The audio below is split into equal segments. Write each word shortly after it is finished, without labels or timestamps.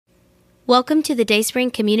Welcome to the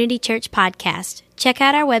Dayspring Community Church podcast. Check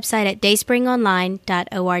out our website at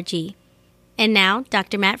dayspringonline.org. And now,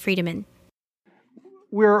 Dr. Matt Friedemann.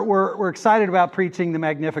 We're excited about preaching the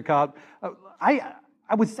Magnificat. I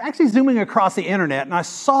was actually zooming across the internet and I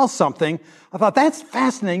saw something. I thought, that's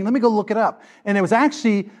fascinating. Let me go look it up. And it was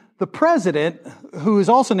actually the president, who is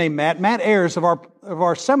also named Matt Ayers of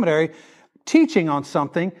our seminary, teaching on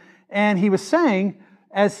something. And he was saying,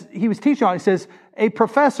 as he was teaching on it, he says, a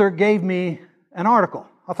professor gave me an article.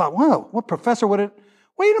 I thought, whoa, what professor would it?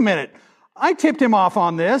 Wait a minute. I tipped him off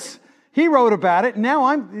on this. He wrote about it.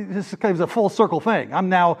 Now this is a full circle thing. I'm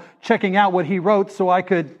now checking out what he wrote so I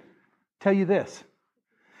could tell you this.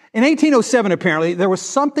 In 1807, apparently, there was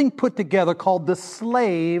something put together called the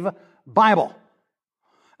Slave Bible.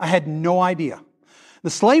 I had no idea. The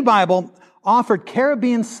Slave Bible offered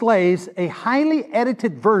Caribbean slaves a highly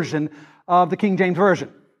edited version of the King James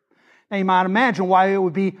Version. Now, you might imagine why it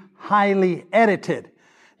would be highly edited.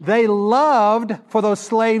 They loved for those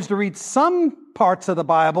slaves to read some parts of the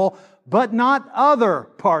Bible, but not other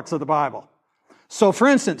parts of the Bible. So, for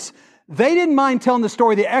instance, they didn't mind telling the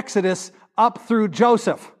story of the Exodus up through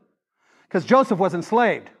Joseph, because Joseph was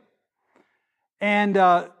enslaved and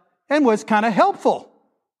was kind of helpful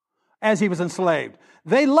as he was enslaved.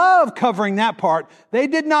 They loved covering that part. They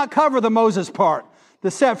did not cover the Moses part.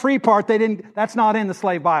 The set free part, that's not in the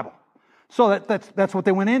Slave Bible. So that's what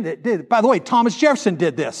they went in and did. By the way, Thomas Jefferson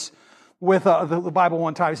did this with the Bible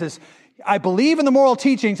one time. He says, I believe in the moral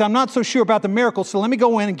teachings. I'm not so sure about the miracles, so let me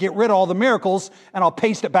go in and get rid of all the miracles, and I'll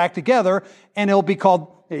paste it back together, and it'll be called,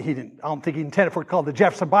 I don't think he intended for it called the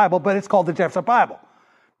Jefferson Bible, but it's called the Jefferson Bible.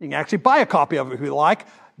 You can actually buy a copy of it if you like.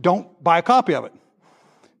 Don't buy a copy of it,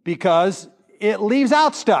 because it leaves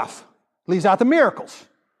out stuff, leaves out the miracles.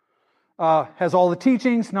 Has all the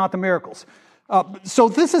teachings, not the miracles. So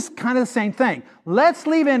this is kind of the same thing. Let's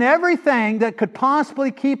leave in everything that could possibly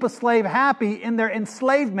keep a slave happy in their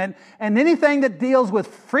enslavement, and anything that deals with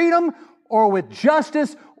freedom or with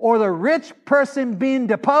justice or the rich person being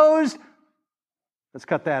deposed, let's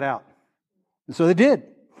cut that out. And so they did.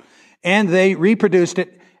 And they reproduced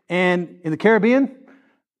it. And in the Caribbean,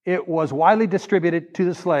 it was widely distributed to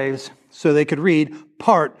the slaves so they could read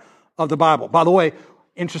part of the Bible. By the way,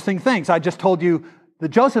 interesting things. I just told you the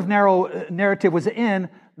Joseph narrative was in,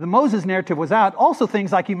 the Moses narrative was out. Also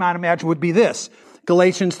things like you might imagine would be this.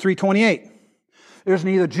 Galatians 3:28. There's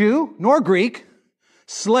neither Jew nor Greek,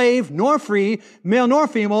 slave nor free, male nor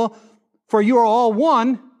female, for you are all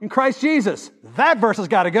one in Christ Jesus. That verse has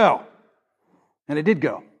got to go. And it did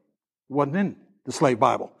go. It wasn't in the Slave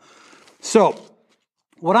Bible. So,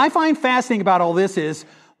 what I find fascinating about all this is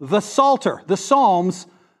the Psalter, the Psalms,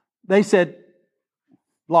 they said,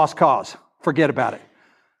 lost cause. Forget about it.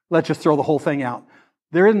 Let's just throw the whole thing out.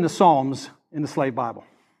 There isn't the Psalms in the Slave Bible.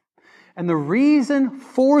 And the reason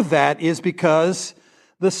for that is because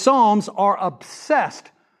the Psalms are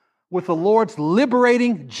obsessed with the Lord's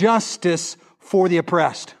liberating justice for the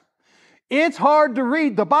oppressed. It's hard to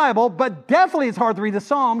read the Bible, but definitely it's hard to read the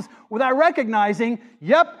Psalms without recognizing,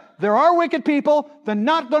 yep, there are wicked people. They're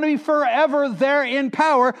not going to be forever there in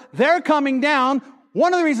power. They're coming down.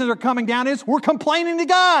 One of the reasons they're coming down is we're complaining to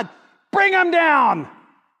God. Bring them down.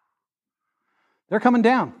 They're coming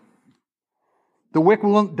down. The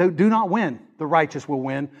wicked do not win. The righteous will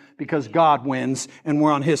win because God wins and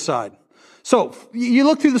we're on His side. So you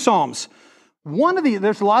look through the Psalms.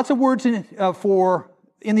 There's lots of words in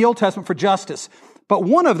the Old Testament for justice, but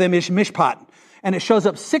one of them is mishpat, and it shows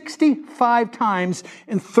up 65 times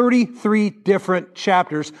in 33 different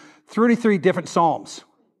chapters, 33 different Psalms,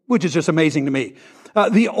 which is just amazing to me.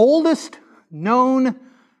 The oldest known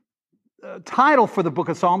title for the book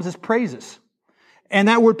of Psalms is praises. And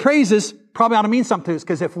that word praises probably ought to mean something to us,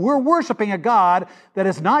 because if we're worshiping a God that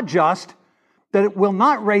is not just, that it will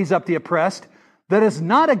not raise up the oppressed, that is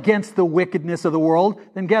not against the wickedness of the world,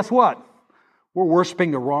 then guess what? We're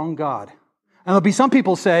worshiping the wrong God. And there'll be some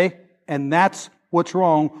people say, and that's what's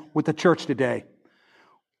wrong with the church today.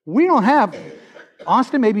 We don't have,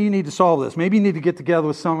 Austin, maybe you need to solve this. Maybe you need to get together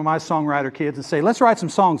with some of my songwriter kids and say, let's write some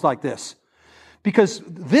songs like this. Because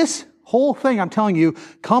this whole thing, I'm telling you,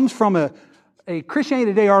 comes from a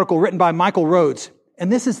Christianity Today article written by Michael Rhodes. And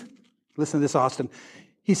listen to this, Austin.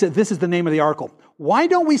 He said, this is the name of the article. Why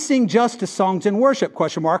don't we sing justice songs in worship? ?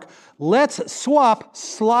 Let's swap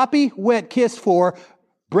sloppy wet kiss for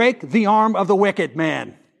break the arm of the wicked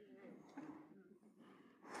man.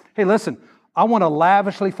 Hey, listen, I want to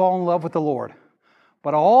lavishly fall in love with the Lord.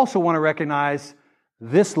 But I also want to recognize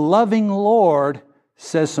this loving Lord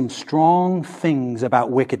says some strong things about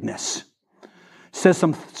wickedness. Says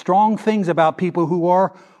some strong things about people who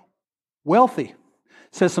are wealthy.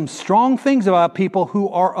 says some strong things about people who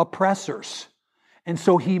are oppressors. And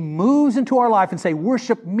so he moves into our life and say,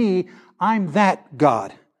 worship me, I'm that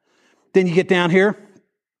God. Then you get down here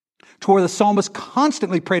to where the psalmist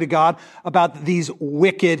constantly pray to God about these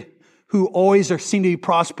wicked who always seem to be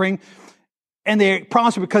prospering. And they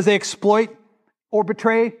prosper because they exploit or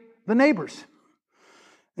betray the neighbors.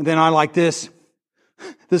 And then I like this.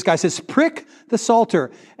 This guy says, prick the psalter,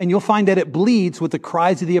 and you'll find that it bleeds with the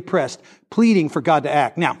cries of the oppressed, pleading for God to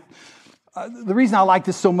act. Now, the reason I like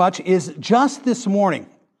this so much is just this morning,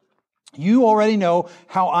 you already know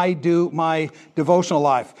how I do my devotional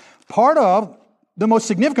life. The most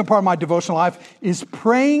significant part of my devotional life is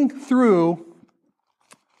praying through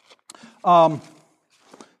 5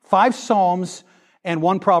 Psalms and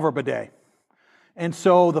 1 proverb a day. And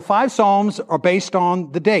so the 5 Psalms are based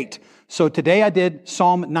on the date. So today I did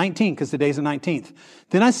Psalm 19 because today's the 19th.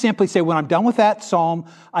 Then I simply say when I'm done with that Psalm,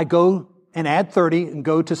 I go and add 30 and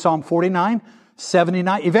go to Psalm 49,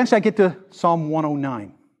 79. Eventually I get to Psalm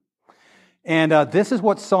 109. And this is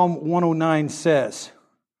what Psalm 109 says.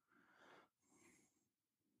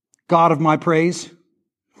 God of my praise.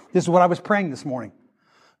 This is what I was praying this morning.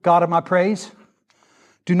 God of my praise,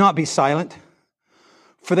 do not be silent.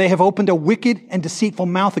 For they have opened a wicked and deceitful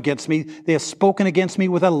mouth against me. They have spoken against me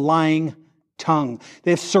with a lying tongue.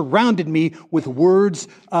 They have surrounded me with words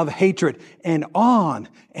of hatred. And on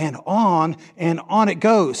and on and on it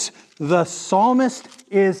goes. The psalmist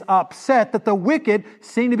is upset that the wicked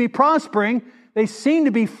seem to be prospering. They seem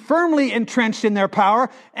to be firmly entrenched in their power.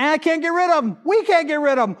 And I can't get rid of them. We can't get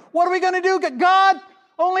rid of them. What are we going to do? God,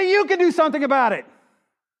 only you can do something about it.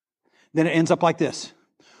 Then it ends up like this.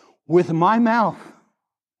 With my mouth,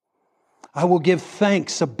 I will give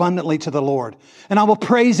thanks abundantly to the Lord, and I will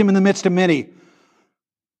praise Him in the midst of many.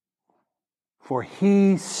 For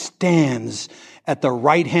He stands at the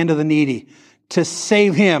right hand of the needy to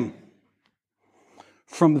save him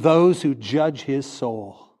from those who judge his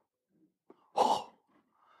soul. Oh,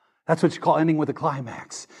 that's what you call ending with a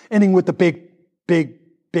climax. Ending with the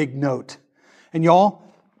big note. And y'all,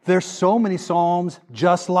 there's so many Psalms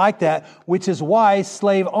just like that, which is why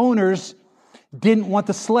slave owners didn't want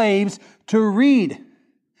the slaves to read.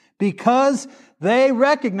 Because they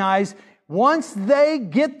recognize once they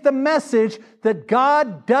get the message that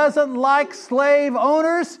God doesn't like slave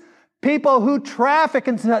owners, people who traffic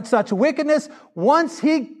in such wickedness, once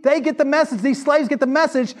they get the message, these slaves get the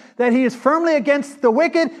message that He is firmly against the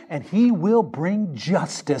wicked and He will bring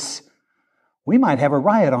justice, we might have a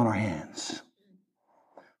riot on our hands.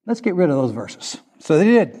 Let's get rid of those verses. So they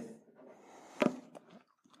did.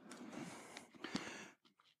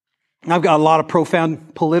 I've got a lot of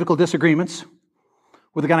profound political disagreements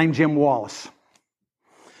with a guy named Jim Wallace.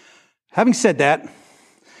 Having said that,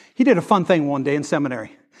 he did a fun thing one day in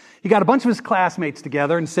seminary. He got a bunch of his classmates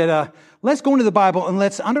together and said, let's go into the Bible and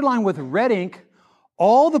let's underline with red ink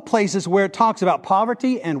all the places where it talks about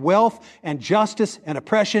poverty and wealth and justice and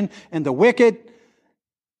oppression and the wicked.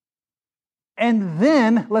 And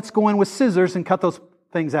then let's go in with scissors and cut those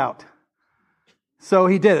things out. So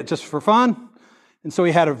he did it just for fun. And so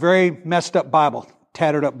he had a very messed up Bible,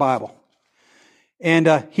 tattered up Bible.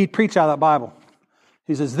 And he'd preach out of that Bible.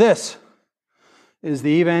 He says, this is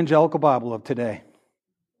the evangelical Bible of today.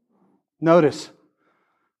 Notice,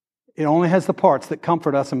 it only has the parts that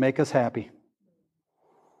comfort us and make us happy.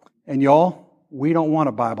 And y'all, we don't want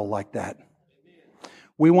a Bible like that.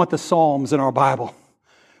 We want the Psalms in our Bible.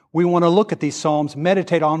 We want to look at these Psalms,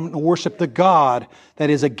 meditate on them, and worship the God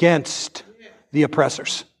that is against the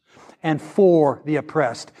oppressors and for the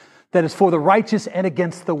oppressed, that is for the righteous and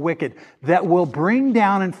against the wicked, that will bring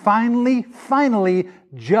down and finally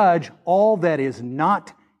judge all that is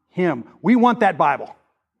not Him. We want that Bible.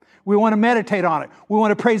 We want to meditate on it. We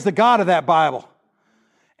want to praise the God of that Bible.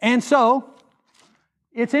 And so,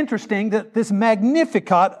 it's interesting that this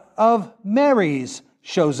Magnificat of Mary's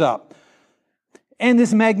shows up. And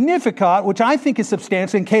this Magnificat, which I think is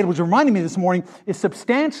substantial, and Caleb was reminding me this morning, is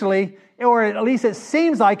substantially, or at least it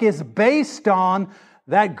seems like, is based on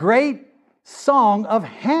that great song of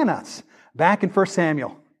Hannah's back in 1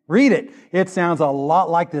 Samuel. Read it. It sounds a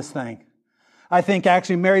lot like this thing. I think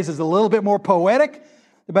actually Mary's is a little bit more poetic,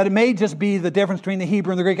 but it may just be the difference between the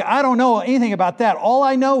Hebrew and the Greek. I don't know anything about that. All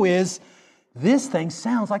I know is this thing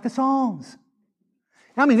sounds like the Psalms.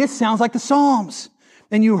 I mean, this sounds like the Psalms.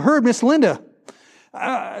 And you heard Miss Linda.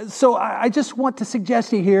 So I just want to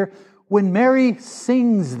suggest to you here, when Mary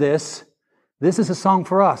sings this is a song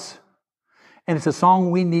for us. And it's a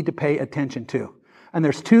song we need to pay attention to. And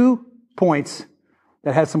there's 2 points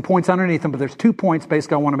that has some points underneath them, but there's 2 points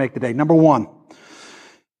basically I want to make today. Number 1,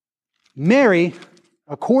 Mary,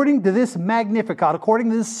 according to this Magnificat,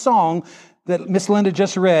 according to this song that Miss Linda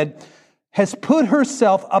just read, has put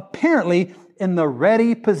herself apparently in the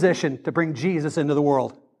ready position to bring Jesus into the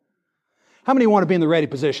world. How many want to be in the ready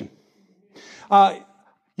position?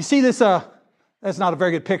 You see this, that's not a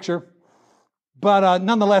very good picture, but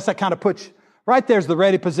nonetheless, that kind of puts, right there's the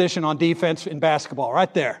ready position on defense in basketball,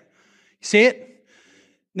 right there. You see it?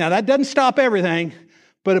 Now, that doesn't stop everything,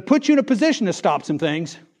 but it puts you in a position to stop some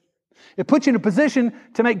things. It puts you in a position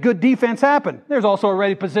to make good defense happen. There's also a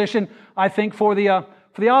ready position, I think, for the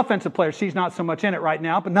offensive player. She's not so much in it right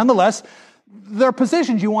now, but nonetheless, there are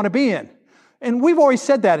positions you want to be in. And we've always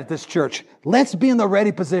said that at this church. Let's be in the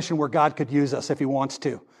ready position where God could use us if He wants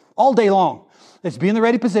to. All day long. Let's be in the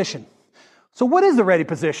ready position. So what is the ready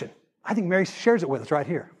position? I think Mary shares it with us right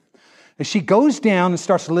here. As she goes down and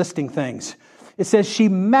starts listing things, it says she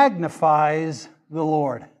magnifies the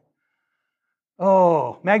Lord.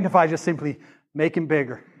 Oh, magnify just simply make Him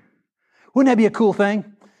bigger. Wouldn't that be a cool thing?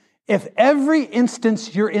 If every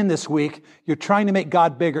instance you're in this week, you're trying to make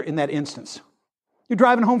God bigger in that instance. You're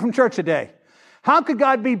driving home from church today. How could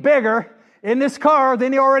God be bigger in this car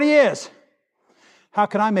than He already is? How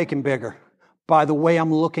can I make Him bigger? By the way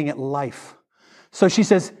I'm looking at life. So she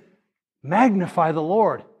says, magnify the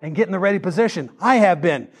Lord and get in the ready position. I have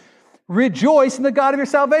been. Rejoice in the God of your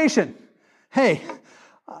salvation. Hey,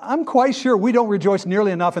 I'm quite sure we don't rejoice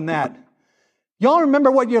nearly enough in that. Y'all remember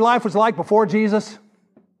what your life was like before Jesus?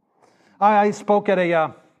 I spoke at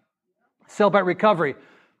a Celebrate Recovery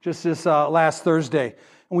just this last Thursday.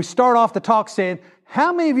 And we start off the talk saying,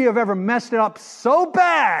 how many of you have ever messed it up so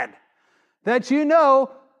bad that you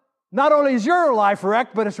know not only is your life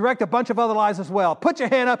wrecked, but it's wrecked a bunch of other lives as well? Put your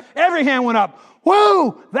hand up. Every hand went up.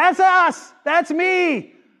 Woo! That's us. That's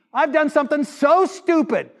me. I've done something so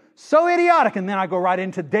stupid, so idiotic. And then I go right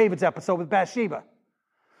into David's episode with Bathsheba.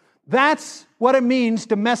 That's what it means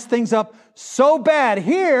to mess things up so bad.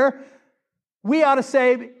 Here, we ought to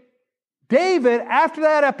say, David, after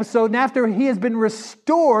that episode, and after he has been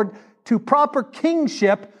restored to proper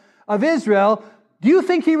kingship of Israel, do you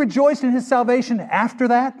think he rejoiced in his salvation after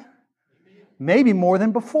that? Maybe more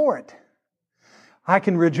than before it. I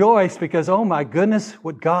can rejoice because, oh my goodness,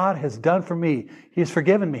 what God has done for me. He has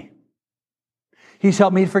forgiven me. He's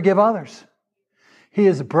helped me to forgive others. He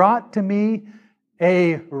has brought to me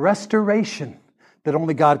a restoration that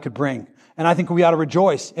only God could bring. And I think we ought to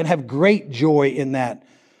rejoice and have great joy in that.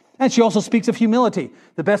 And she also speaks of humility.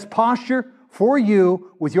 The best posture for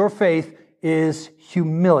you with your faith is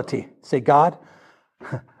humility. Say, God,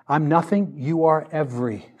 I'm nothing. You are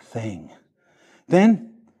everything.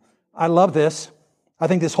 Then, I love this. I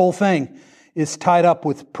think this whole thing is tied up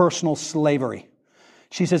with personal slavery.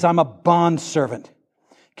 She says, I'm a bondservant.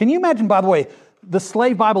 Can you imagine, by the way, the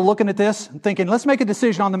slave Bible looking at this and thinking, let's make a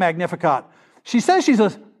decision on the Magnificat. She says she's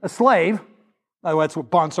a slave. By the way, that's what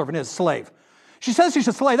bondservant is, slave. She says she's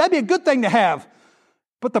a slave. That'd be a good thing to have.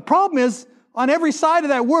 But the problem is, on every side of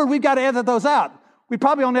that word, we've got to edit those out. We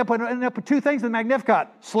probably only end up with two things in the Magnificat.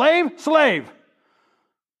 Slave, slave.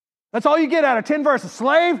 That's all you get out of 10 verses.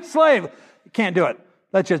 Slave, slave. You can't do it.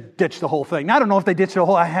 Let's just ditch the whole thing. Now, I don't know if they ditched the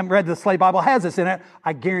whole, I haven't read the slave Bible has this in it.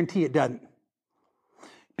 I guarantee it doesn't.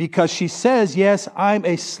 Because she says, yes, I'm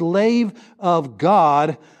a slave of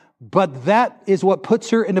God, but that is what puts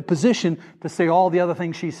her in a position to say all the other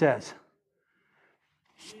things she says.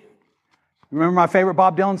 Remember my favorite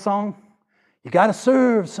Bob Dylan song? You got to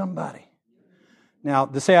serve somebody. Now,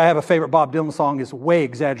 to say I have a favorite Bob Dylan song is way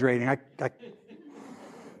exaggerating.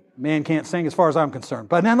 Man can't sing as far as I'm concerned.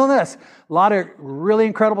 But nonetheless, a lot of really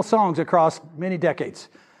incredible songs across many decades.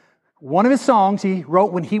 One of his songs he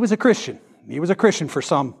wrote when he was a Christian. He was a Christian for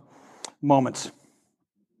some moments.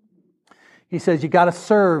 He says, you got to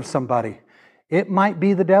serve somebody. It might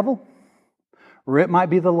be the devil, or it might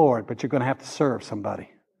be the Lord, but you're going to have to serve somebody.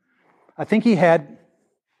 I think he had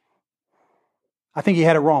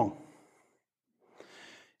it wrong.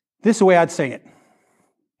 This is the way I'd sing it.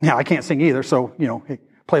 Now, I can't sing either, so,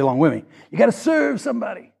 play along with me. You got to serve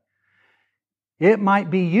somebody. It might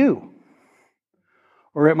be you,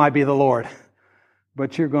 or it might be the Lord,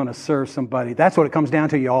 but you're going to serve somebody. That's what it comes down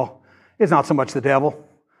to, y'all. It's not so much the devil.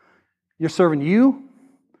 You're serving you,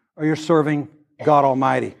 or you're serving God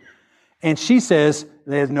Almighty. And she says,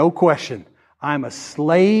 there's no question, I'm a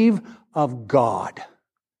slave of God.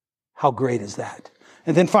 How great is that?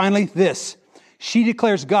 And then finally, this. She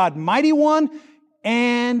declares God mighty one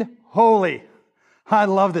and holy. I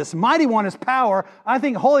love this. Mighty one is power. I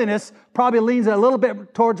think holiness probably leans a little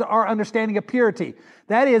bit towards our understanding of purity.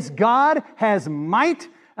 That is, God has might.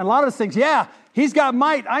 And a lot of us think, yeah, He's got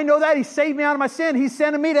might. I know that. He saved me out of my sin. He's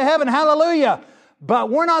sending me to heaven. Hallelujah.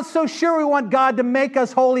 But we're not so sure we want God to make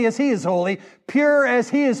us holy as He is holy, pure as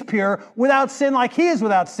He is pure, without sin like He is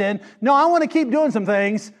without sin. No, I want to keep doing some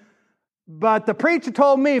things. But the preacher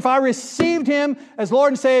told me if I received Him as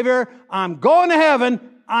Lord and Savior, I'm going to heaven,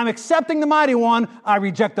 I'm accepting the Mighty One, I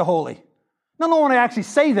reject the holy. I don't want to actually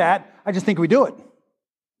say that, I just think we do it.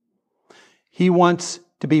 He wants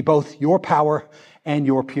to be both your power and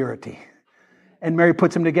your purity. And Mary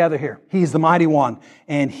puts them together here. He's the Mighty One,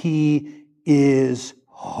 and He is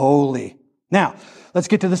holy. Now, let's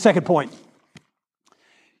get to the second point.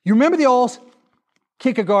 You remember the old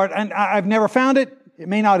Kierkegaard, and I've never found it. It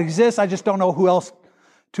may not exist. I just don't know who else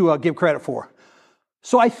to give credit for.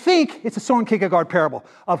 So I think it's a Soren Kierkegaard parable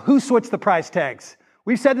of who switched the price tags.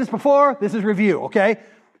 We've said this before. This is review, okay?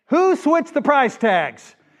 Who switched the price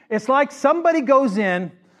tags? It's like somebody goes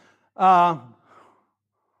in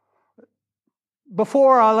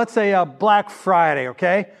before, let's say, Black Friday,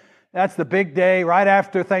 okay? That's the big day. Right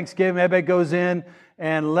after Thanksgiving, everybody goes in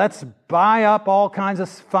and let's buy up all kinds of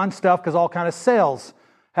fun stuff because all kinds of sales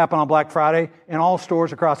happen on Black Friday in all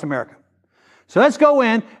stores across America. So let's go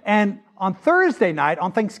in, and on Thursday night,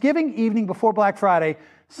 on Thanksgiving evening before Black Friday,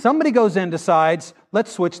 somebody goes in and decides, let's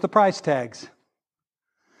switch the price tags.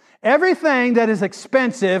 Everything that is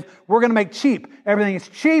expensive, we're going to make cheap. Everything is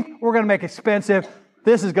cheap, we're going to make expensive.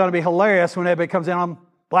 This is going to be hilarious when everybody comes in on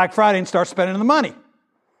Black Friday and starts spending the money.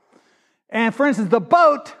 And for instance, the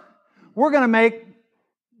boat, we're going to make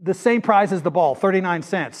the same price as the ball, 39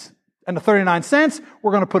 cents. And the 39 cents,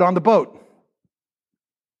 we're going to put on the boat.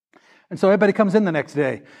 And so everybody comes in the next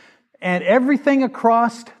day. And everything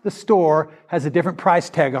across the store has a different price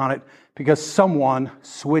tag on it because someone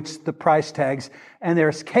switched the price tags. And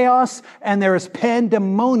there's chaos and there is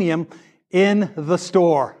pandemonium in the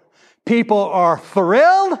store. People are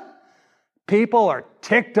thrilled. People are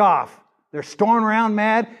ticked off. They're storming around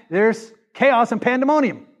mad. There's chaos and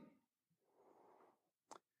pandemonium.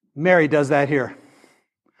 Mary does that here.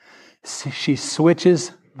 She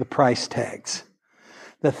switches the price tags.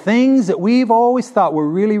 The things that we've always thought were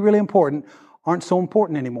really, really important aren't so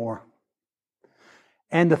important anymore.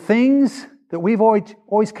 And the things that we've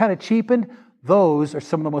always kind of cheapened, those are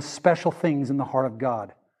some of the most special things in the heart of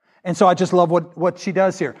God. And so I just love what she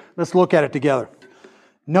does here. Let's look at it together.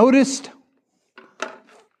 Notice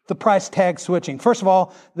the price tag switching. First of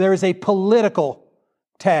all, there is a political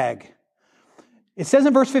tag. It says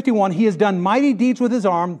in verse 51, He has done mighty deeds with His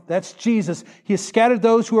arm. That's Jesus. He has scattered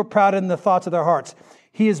those who are proud in the thoughts of their hearts.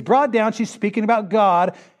 He has brought down, she's speaking about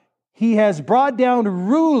God, He has brought down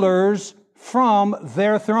rulers from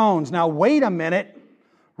their thrones. Now, wait a minute.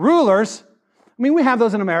 Rulers, I mean, we have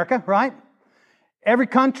those in America, right? Every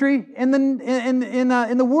country in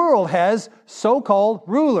the world has so-called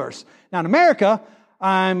rulers. Now, in America,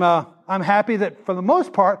 I'm happy that for the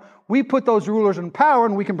most part, we put those rulers in power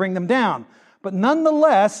and we can bring them down. But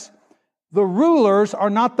nonetheless, the rulers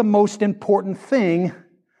are not the most important thing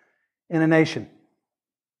in a nation.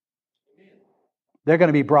 They're going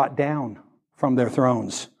to be brought down from their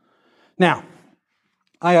thrones. Now,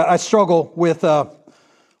 I struggle with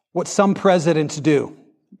what some presidents do.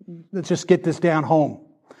 Let's just get this down home.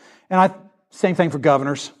 And same thing for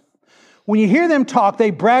governors. When you hear them talk,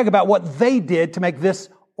 they brag about what they did to make this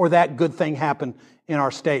or that good thing happen in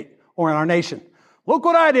our state or in our nation. Look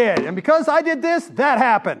what I did. And because I did this, that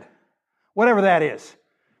happened. Whatever that is.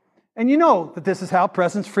 And you know that this is how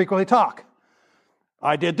presidents frequently talk.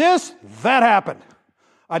 I did this, that happened.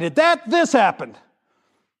 I did that, this happened.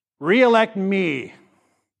 Re-elect me.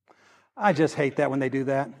 I just hate that when they do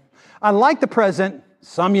that. I like the president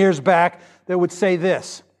some years back that would say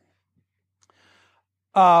this.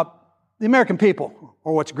 The American people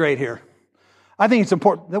are what's great here. I think it's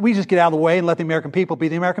important that we just get out of the way and let the American people be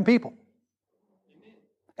the American people.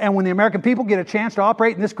 And when the American people get a chance to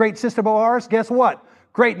operate in this great system of ours, guess what?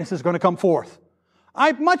 Greatness is going to come forth.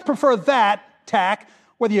 I much prefer that tack,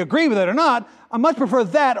 whether you agree with it or not, I much prefer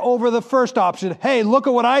that over the first option. Hey, look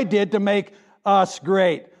at what I did to make us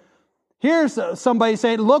great. Here's somebody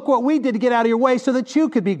saying, look what we did to get out of your way so that you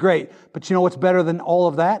could be great. But you know what's better than all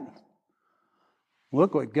of that?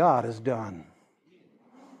 Look what God has done.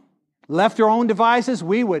 Left to our own devices,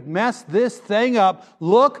 we would mess this thing up.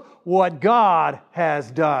 Look what God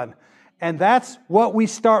has done. And that's what we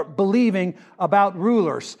start believing about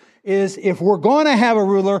rulers, is if we're going to have a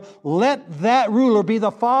ruler, let that ruler be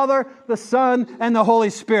the Father, the Son, and the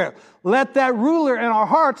Holy Spirit. Let that ruler in our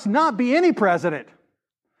hearts not be any president,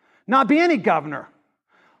 not be any governor,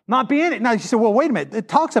 not be any... Now you say, well, wait a minute. It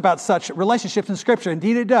talks about such relationships in Scripture.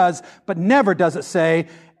 Indeed it does, but never does it say,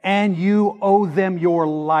 and you owe them your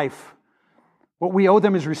life. What we owe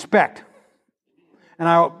them is respect. And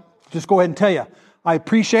I'll just go ahead and tell you, I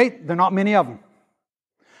appreciate there are not many of them.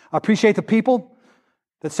 I appreciate the people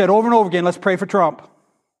that said over and over again, let's pray for Trump.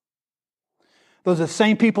 Those are the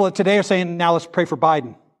same people that today are saying, now let's pray for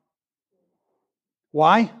Biden.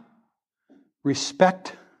 Why?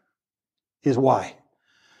 Respect is why.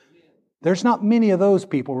 There's not many of those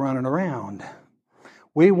people running around.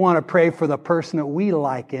 We want to pray for the person that we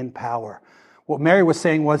like in power. What Mary was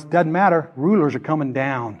saying was, doesn't matter, rulers are coming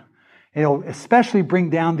down. It'll especially bring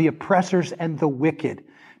down the oppressors and the wicked.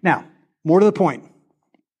 Now, more to the point.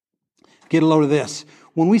 Get a load of this.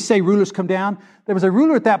 When we say rulers come down, there was a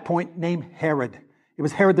ruler at that point named Herod. It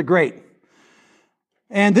was Herod the Great.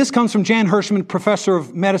 And this comes from Jan Hirschman, professor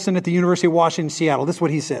of medicine at the University of Washington, Seattle. This is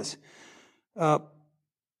what he says.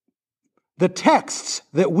 The texts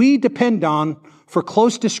that we depend on for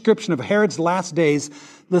close description of Herod's last days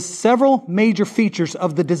list several major features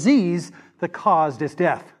of the disease that caused his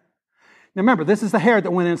death. Now remember, this is the Herod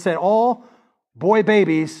that went in and said, all boy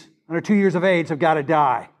babies under 2 years of age have got to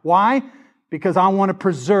die. Why? Because I want to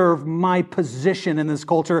preserve my position in this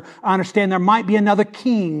culture. I understand there might be another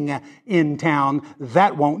king in town.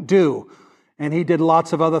 That won't do. And he did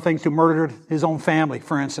lots of other things to murder his own family,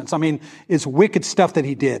 for instance. I mean, it's wicked stuff that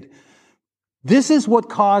he did. This is what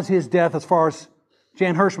caused his death as far as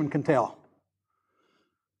Jan Hirschman can tell.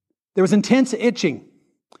 There was intense itching,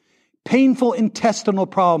 painful intestinal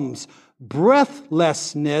problems,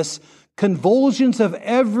 breathlessness, convulsions of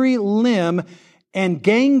every limb, and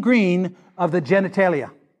gangrene of the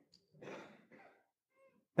genitalia.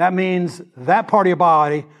 That means that part of your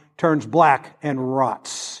body turns black and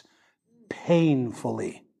rots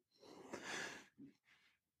painfully.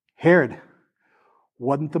 Herod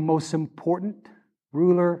wasn't the most important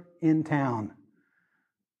ruler in town.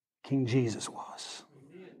 King Jesus was.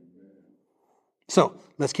 So,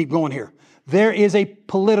 let's keep going here. There is a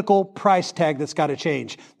political price tag that's got to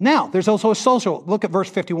change. Now, there's also a social. Look at verse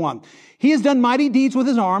 51. He has done mighty deeds with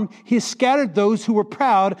his arm. He has scattered those who were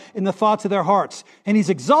proud in the thoughts of their hearts. And he's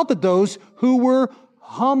exalted those who were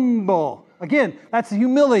humble. Again, that's the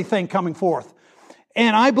humility thing coming forth.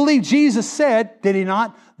 And I believe Jesus said, did he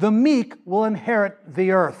not? The meek will inherit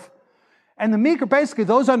the earth. And the meek are basically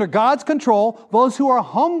those under God's control, those who are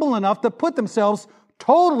humble enough to put themselves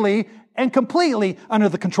totally and completely under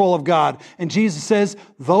the control of God. And Jesus says,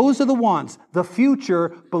 those are the ones. The future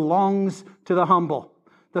belongs to the humble.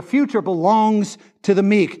 The future belongs to the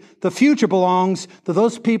meek. The future belongs to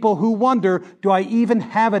those people who wonder, do I even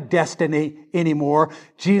have a destiny anymore?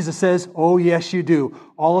 Jesus says, oh yes you do.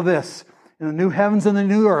 All of this, in the new heavens and the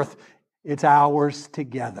new earth, it's ours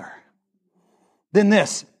together. Then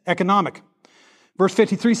this, economic. Verse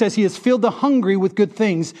 53 says, he has filled the hungry with good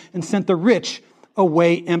things and sent the rich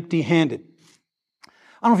away empty-handed. I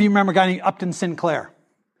don't know if you remember a guy named Upton Sinclair.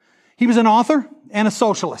 He was an author and a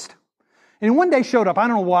socialist. And one day showed up, I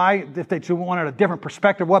don't know why, if they wanted a different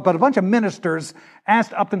perspective or what, but a bunch of ministers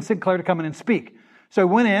asked Upton Sinclair to come in and speak. So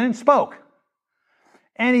he went in and spoke.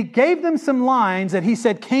 And he gave them some lines that he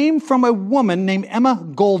said came from a woman named Emma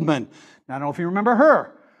Goldman. Now, I don't know if you remember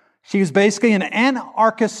her. She was basically an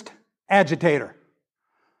anarchist agitator.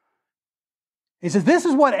 He says, this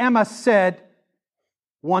is what Emma said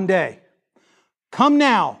one day. Come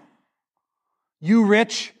now, you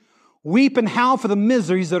rich, weep and howl for the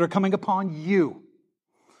miseries that are coming upon you.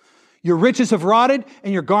 Your riches have rotted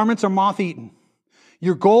and your garments are moth-eaten.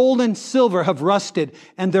 Your gold and silver have rusted,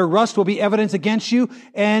 and their rust will be evidence against you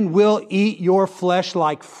and will eat your flesh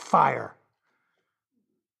like fire.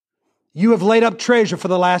 You have laid up treasure for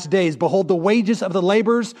the last days. Behold, the wages of the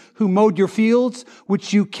laborers who mowed your fields,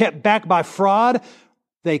 which you kept back by fraud,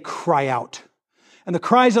 they cry out. And the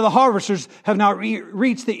cries of the harvesters have now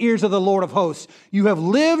reached the ears of the Lord of hosts. You have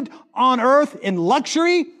lived on earth in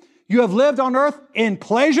luxury. You have lived on earth in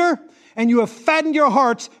pleasure. And you have fattened your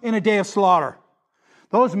hearts in a day of slaughter.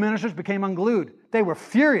 Those ministers became unglued. They were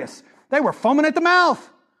furious. They were foaming at the mouth.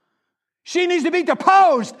 She needs to be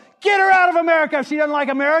deposed. Get her out of America if she doesn't like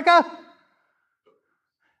America.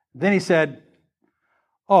 Then he said,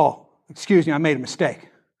 oh, excuse me, I made a mistake.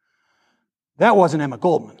 That wasn't Emma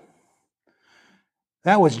Goldman.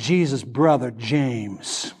 That was Jesus' brother,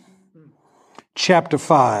 James. Chapter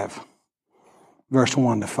 5, verse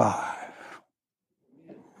 1-5.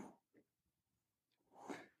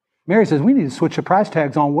 Mary says we need to switch the price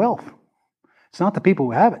tags on wealth. It's not the people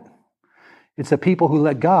who have it. It's the people who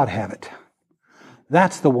let God have it.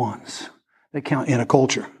 That's the ones that count in a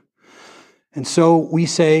culture. And so we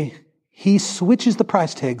say he switches the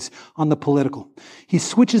price tags on the political. He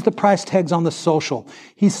switches the price tags on the social.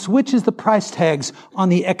 He switches the price tags on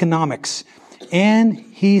the economics. And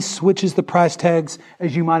he switches the price tags,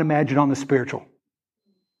 as you might imagine, on the spiritual.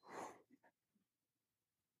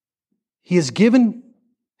 He has given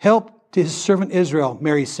help to his servant Israel,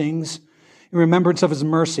 Mary sings, in remembrance of his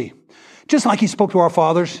mercy, just like he spoke to our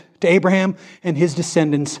fathers, to Abraham and his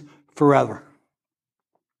descendants forever.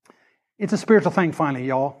 It's a spiritual thing finally,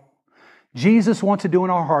 y'all. Jesus wants to do in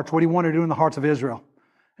our hearts what he wanted to do in the hearts of Israel.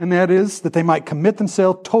 And that is that they might commit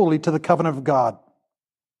themselves totally to the covenant of God.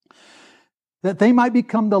 That they might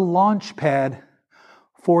become the launch pad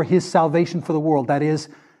for his salvation for the world. That is,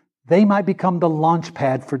 they might become the launch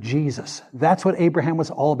pad for Jesus. That's what Abraham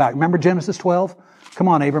was all about. Remember Genesis 12? Come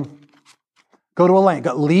on, Abram. Go to a land.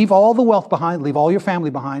 Leave all the wealth behind. Leave all your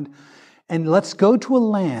family behind. And let's go to a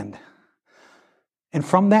land. And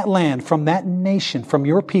from that land, from that nation, from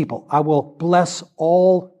your people, I will bless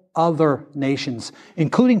all other nations,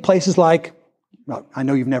 including places like, well, I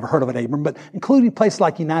know you've never heard of it, Abram, but including places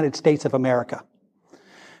like United States of America.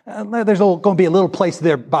 There's going to be a little place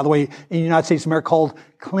there, by the way, in the United States of America called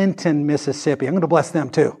Clinton, Mississippi. I'm going to bless them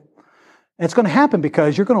too. And it's going to happen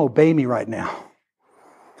because you're going to obey me right now.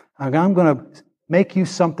 I'm going to make you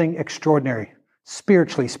something extraordinary,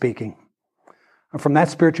 spiritually speaking. And from that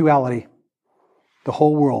spirituality, the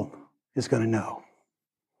whole world is going to know.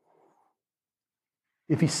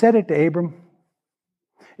 If he said it to Abram,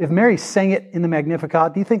 if Mary sang it in the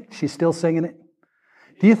Magnificat, do you think she's still singing it?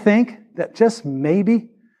 Do you think that just maybe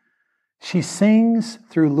she sings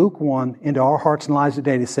through Luke 1 into our hearts and lives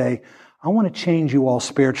today to say, I want to change you all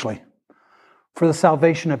spiritually for the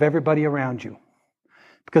salvation of everybody around you?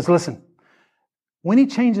 Because listen, when he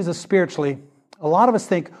changes us spiritually, a lot of us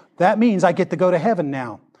think, that means I get to go to heaven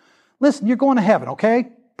now. Listen, you're going to heaven, okay?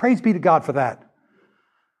 Praise be to God for that.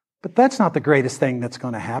 But that's not the greatest thing that's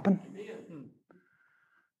going to happen.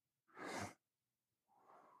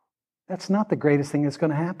 That's not the greatest thing that's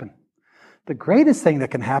going to happen. The greatest thing that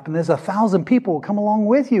can happen is 1,000 people will come along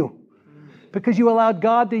with you because you allowed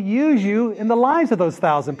God to use you in the lives of those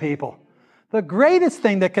 1,000 people. The greatest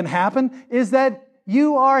thing that can happen is that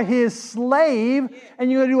you are his slave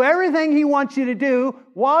and you're going to do everything he wants you to do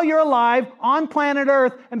while you're alive on planet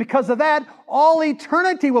Earth. And because of that, all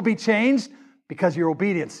eternity will be changed because of your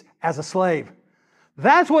obedience as a slave.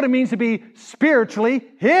 That's what it means to be spiritually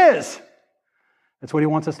his. That's what he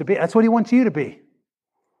wants us to be. That's what he wants you to be.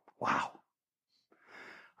 Wow.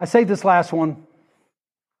 I saved this last one,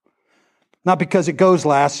 not because it goes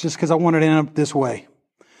last, just because I wanted to end up this way.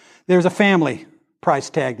 There's a family price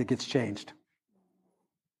tag that gets changed.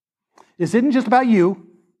 This isn't just about you.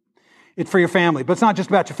 It's for your family. But it's not just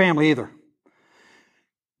about your family either.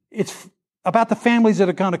 It's about the families that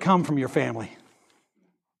are going to come from your family.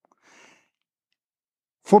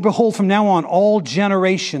 For behold, from now on, all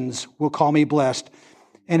generations will call me blessed.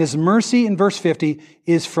 And his mercy, in verse 50,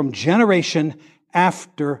 is from generation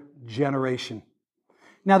after generation.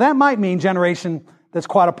 Now, that might mean generation that's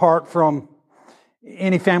quite apart from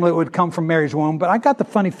any family that would come from Mary's womb, but I got the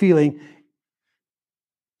funny feeling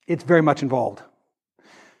it's very much involved.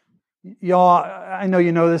 Y'all, I know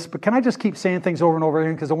you know this, but can I just keep saying things over and over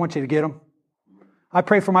again because I want you to get them? I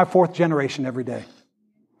pray for my fourth generation every day.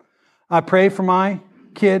 I pray for my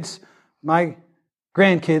kids, my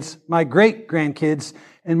grandkids, my great-grandkids,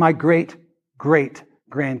 and my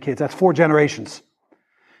great-great-grandkids. That's 4 generations.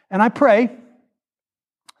 And I pray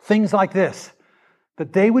things like this,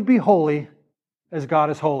 that they would be holy as God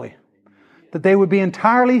is holy. That they would be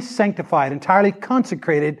entirely sanctified, entirely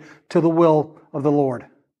consecrated to the will of the Lord.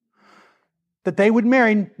 That they would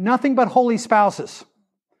marry nothing but holy spouses.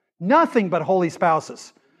 Nothing but holy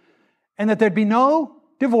spouses. And that there'd be no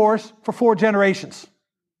divorce for 4 generations.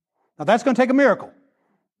 Now that's going to take a miracle.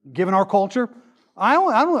 Given our culture,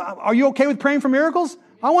 are you okay with praying for miracles?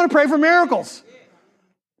 I want to pray for miracles.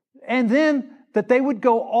 And then that they would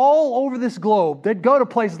go all over this globe. They'd go to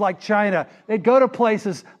places like China. They'd go to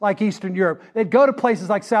places like Eastern Europe. They'd go to places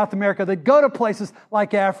like South America. They'd go to places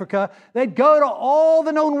like Africa. They'd go to all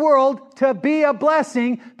the known world to be a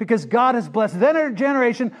blessing because God has blessed their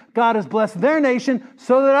generation. God has blessed their nation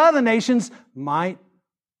so that other nations might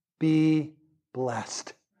be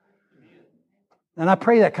blessed. And I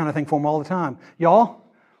pray that kind of thing for them all the time. Y'all,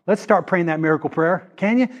 let's start praying that miracle prayer.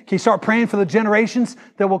 Can you? Can you start praying for the generations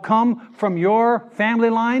that will come from your family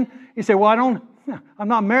line? You say, well, I'm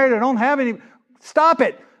not married. I don't have any. Stop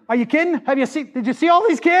it. Are you kidding? Did you see all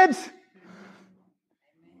these kids?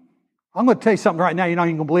 I'm going to tell you something right now. You're not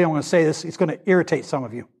even going to believe I'm going to say this. It's going to irritate some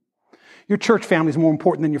of you. Your church family is more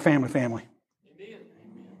important than your family.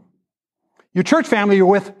 Your church family you're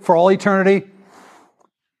with for all eternity.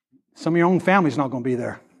 Some of your own family's not going to be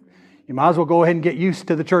there. You might as well go ahead and get used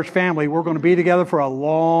to the church family. We're going to be together for a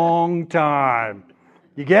long time.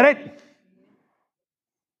 You get it?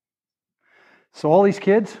 So all these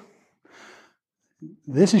kids,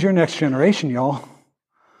 This is your next generation, y'all.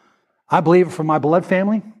 I believe it for my blood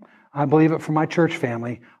family. I believe it for my church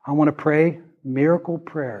family. I want to pray miracle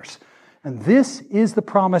prayers. And this is the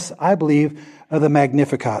promise, I believe, of the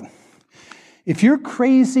Magnificat. If you're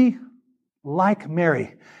crazy like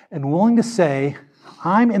Mary and willing to say,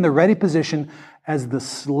 I'm in the ready position as the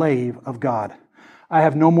slave of God. I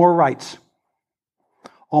have no more rights.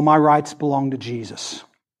 All my rights belong to Jesus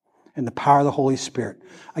and the power of the Holy Spirit.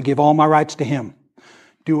 I give all my rights to Him.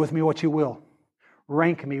 Do with me what you will.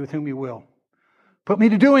 Rank me with whom you will. Put me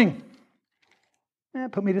to doing.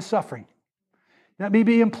 Put me to suffering. Let me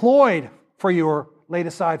be employed for you or laid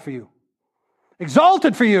aside for you.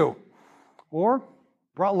 Exalted for you or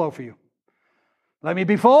brought low for you. Let me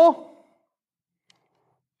be full.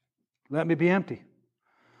 Let me be empty.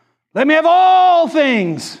 Let me have all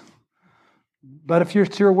things. But if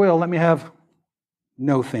it's your will, let me have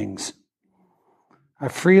no things. I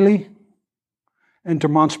freely and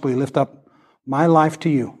demonstrably lift up my life to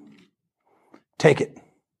you. Take it.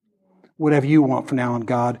 Whatever you want from now on,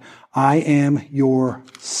 God. I am your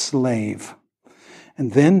slave.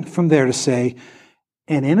 And then from there to say,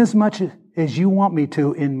 and inasmuch as you want me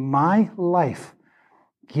to in my life,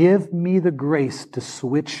 give me the grace to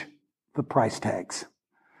switch the price tags.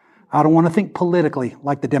 I don't want to think politically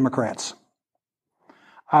like the Democrats.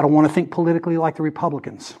 I don't want to think politically like the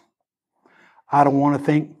Republicans. I don't want to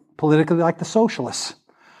think politically like the socialists.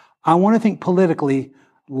 I want to think politically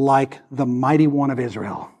like the mighty one of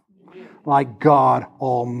Israel, like God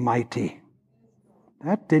Almighty.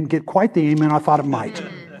 That didn't get quite the amen I thought it might.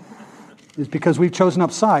 It's because we've chosen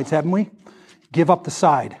up sides, haven't we? Give up the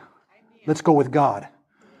side. Let's go with God.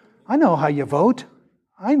 I know how you vote.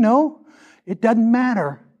 I know. It doesn't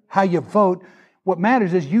matter how you vote. What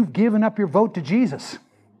matters is you've given up your vote to Jesus.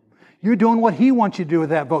 You're doing what He wants you to do with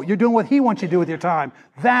that vote. You're doing what He wants you to do with your time.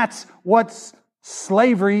 That's what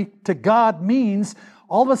slavery to God means.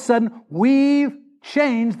 All of a sudden, we've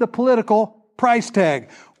changed the political price tag.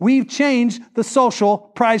 We've changed the social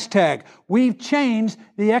price tag. We've changed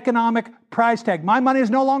the economic price tag. My money is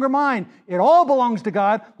no longer mine. It all belongs to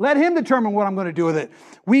God. Let Him determine what I'm going to do with it.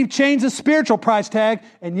 We've changed the spiritual price tag.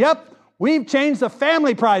 And yep, we've changed the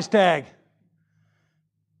family price tag.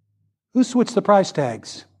 Who switched the price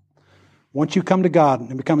tags? Once you come to God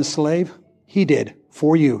and become a slave, He did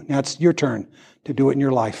for you. Now it's your turn to do it in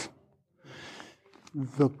your life.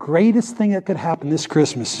 The greatest thing that could happen this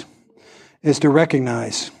Christmas is to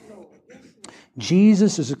recognize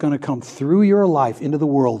Jesus is going to come through your life into the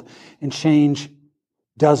world and change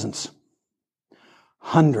dozens,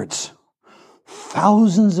 hundreds,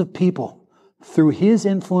 thousands of people through His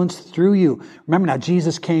influence through you. Remember now,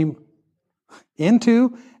 Jesus came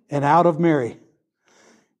into and out of Mary.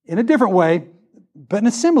 In a different way, but in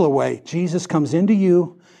a similar way, Jesus comes into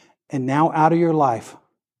you and now out of your life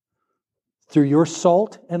through your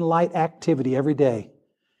salt and light activity every day.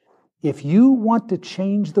 If you want to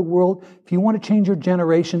change the world, if you want to change your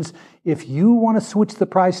generations, if you want to switch the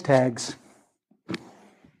price tags,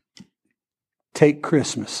 take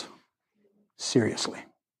Christmas seriously.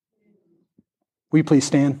 Will you please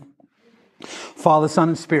stand? Father, Son,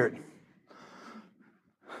 and Spirit.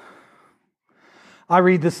 I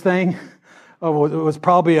read this thing, it was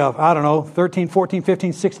probably a, 13, 14,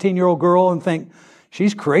 15, 16-year-old girl and think,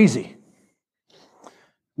 she's crazy.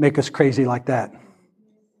 Make us crazy like that.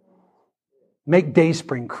 Make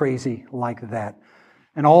Dayspring crazy like that.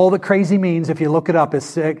 And all that crazy means, if you look it up,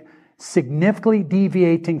 is significantly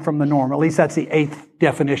deviating from the norm. At least that's the 8th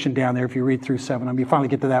definition down there if you read through 7. You finally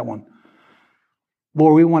get to that one.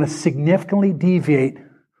 Lord, we want to significantly deviate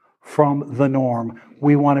from the norm.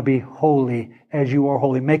 We want to be holy as you are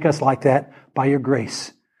holy. Make us like that by your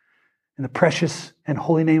grace. In the precious and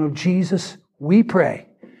holy name of Jesus, we pray.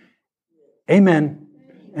 Amen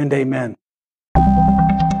and amen.